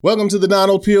Welcome to the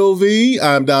Donald POV.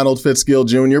 I'm Donald Fitzgill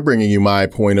Jr., bringing you my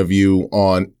point of view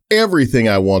on everything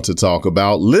I want to talk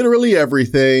about, literally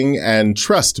everything, and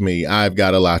trust me, I've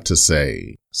got a lot to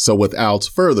say. So without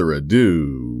further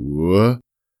ado,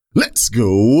 let's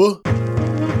go.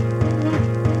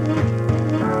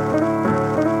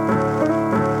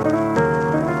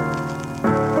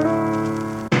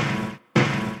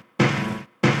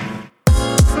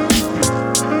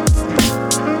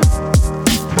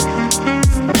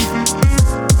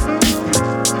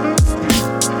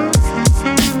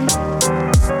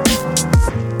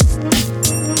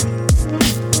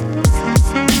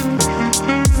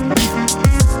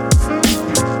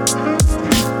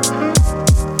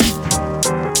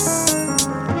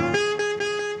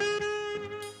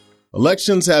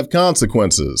 Elections have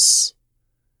consequences.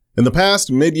 In the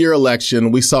past mid-year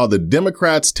election, we saw the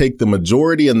Democrats take the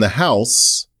majority in the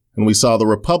House, and we saw the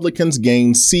Republicans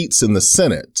gain seats in the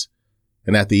Senate.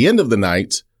 And at the end of the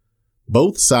night,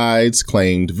 both sides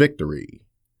claimed victory.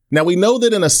 Now, we know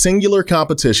that in a singular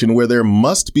competition where there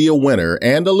must be a winner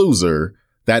and a loser,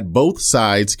 that both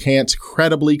sides can't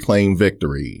credibly claim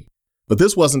victory. But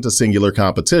this wasn't a singular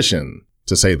competition,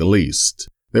 to say the least.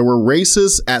 There were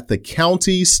races at the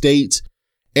county, state,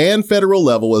 and federal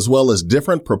level, as well as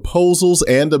different proposals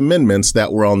and amendments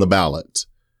that were on the ballot.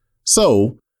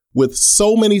 So, with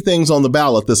so many things on the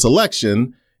ballot this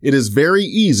election, it is very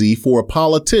easy for a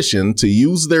politician to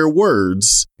use their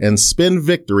words and spin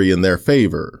victory in their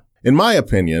favor. In my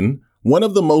opinion, one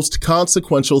of the most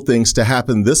consequential things to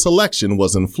happen this election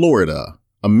was in Florida.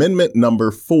 Amendment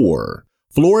number 4.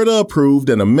 Florida approved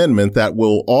an amendment that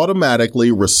will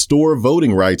automatically restore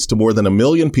voting rights to more than 1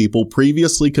 million people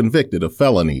previously convicted of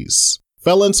felonies.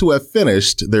 Felons who have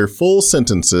finished their full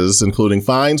sentences, including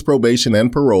fines, probation,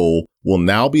 and parole, will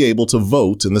now be able to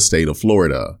vote in the state of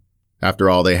Florida. After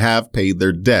all, they have paid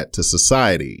their debt to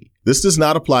society. This does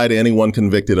not apply to anyone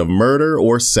convicted of murder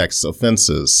or sex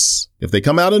offenses. If they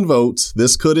come out and vote,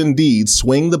 this could indeed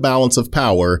swing the balance of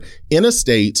power in a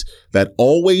state that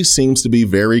always seems to be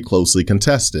very closely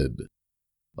contested.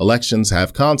 Elections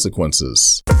have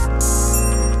consequences.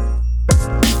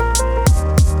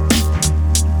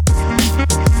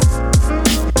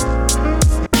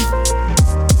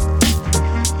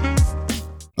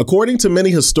 According to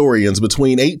many historians,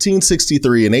 between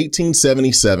 1863 and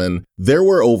 1877, there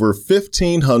were over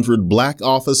 1,500 black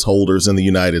office holders in the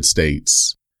United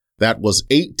States. That was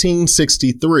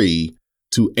 1863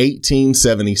 to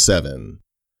 1877.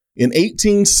 In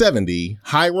 1870,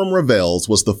 Hiram Revels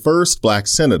was the first black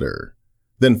senator.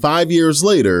 Then 5 years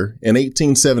later, in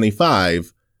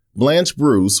 1875, Blanche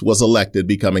Bruce was elected,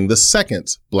 becoming the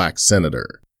second black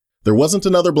senator. There wasn't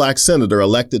another black senator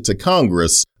elected to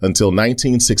Congress until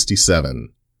 1967.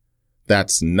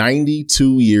 That's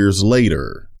 92 years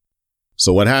later.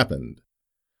 So what happened?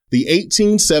 The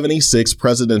 1876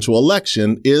 presidential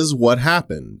election is what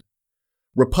happened.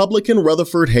 Republican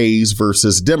Rutherford Hayes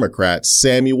versus Democrat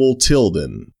Samuel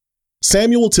Tilden.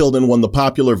 Samuel Tilden won the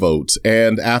popular vote,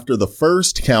 and after the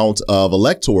first count of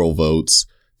electoral votes,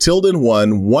 Tilden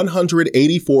won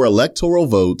 184 electoral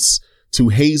votes to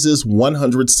Hayes's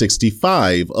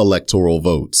 165 electoral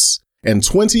votes, and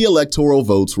 20 electoral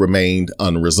votes remained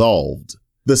unresolved.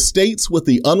 The states with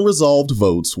the unresolved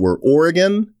votes were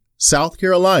Oregon, South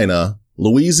Carolina,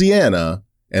 Louisiana,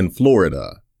 and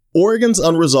Florida. Oregon's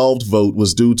unresolved vote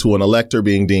was due to an elector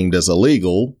being deemed as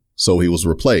illegal, so he was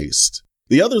replaced.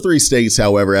 The other 3 states,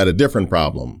 however, had a different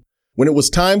problem. When it was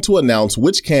time to announce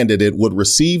which candidate would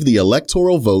receive the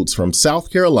electoral votes from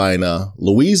South Carolina,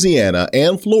 Louisiana,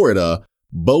 and Florida,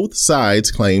 both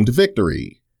sides claimed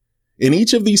victory. In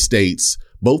each of these states,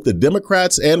 both the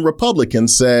Democrats and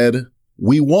Republicans said,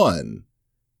 "We won."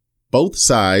 Both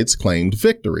sides claimed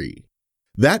victory.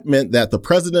 That meant that the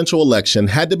presidential election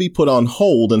had to be put on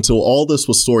hold until all this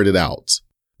was sorted out.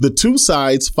 The 2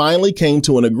 sides finally came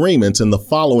to an agreement in the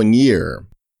following year.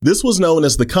 This was known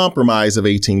as the Compromise of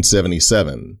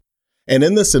 1877. And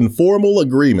in this informal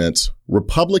agreement,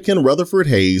 Republican Rutherford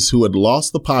Hayes, who had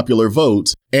lost the popular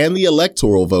vote and the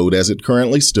electoral vote as it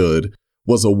currently stood,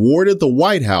 was awarded the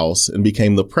White House and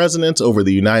became the president over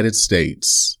the United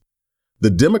States.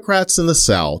 The Democrats in the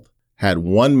South had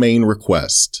one main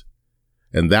request,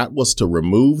 and that was to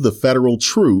remove the federal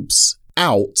troops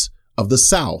out of the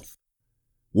South.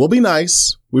 We'll be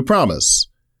nice, we promise.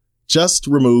 Just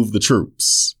remove the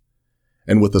troops.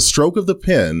 And with a stroke of the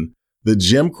pen, the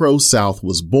Jim Crow South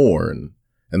was born,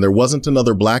 and there wasn't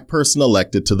another black person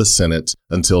elected to the Senate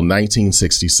until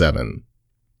 1967.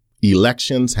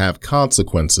 Elections have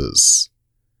consequences.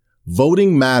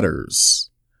 Voting matters.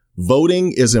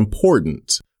 Voting is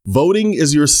important. Voting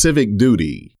is your civic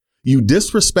duty. You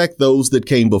disrespect those that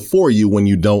came before you when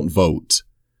you don't vote.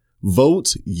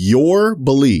 Vote your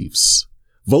beliefs.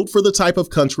 Vote for the type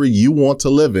of country you want to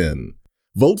live in.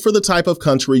 Vote for the type of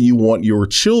country you want your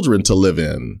children to live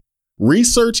in.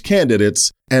 Research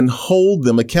candidates and hold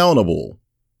them accountable.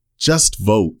 Just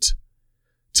vote.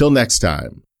 Till next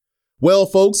time. Well,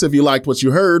 folks, if you liked what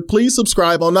you heard, please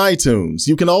subscribe on iTunes.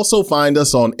 You can also find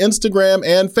us on Instagram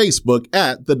and Facebook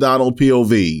at The Donald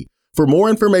POV. For more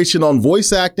information on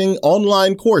voice acting,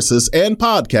 online courses, and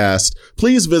podcasts,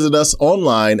 please visit us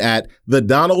online at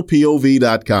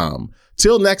thedonaldpov.com.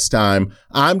 Till next time,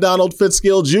 I'm Donald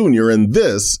Fitzgill Jr., and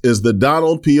this is The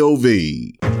Donald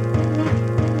POV.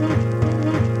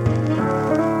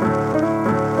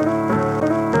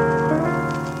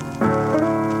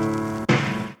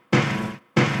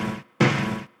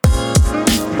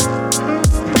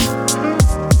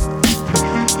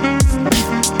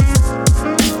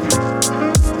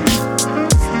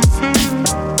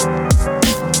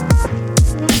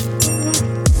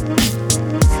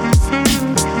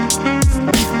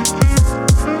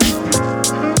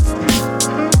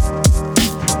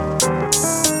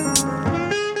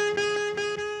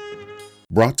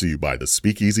 Brought to you by the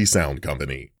Speakeasy Sound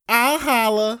Company. I'll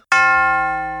holla.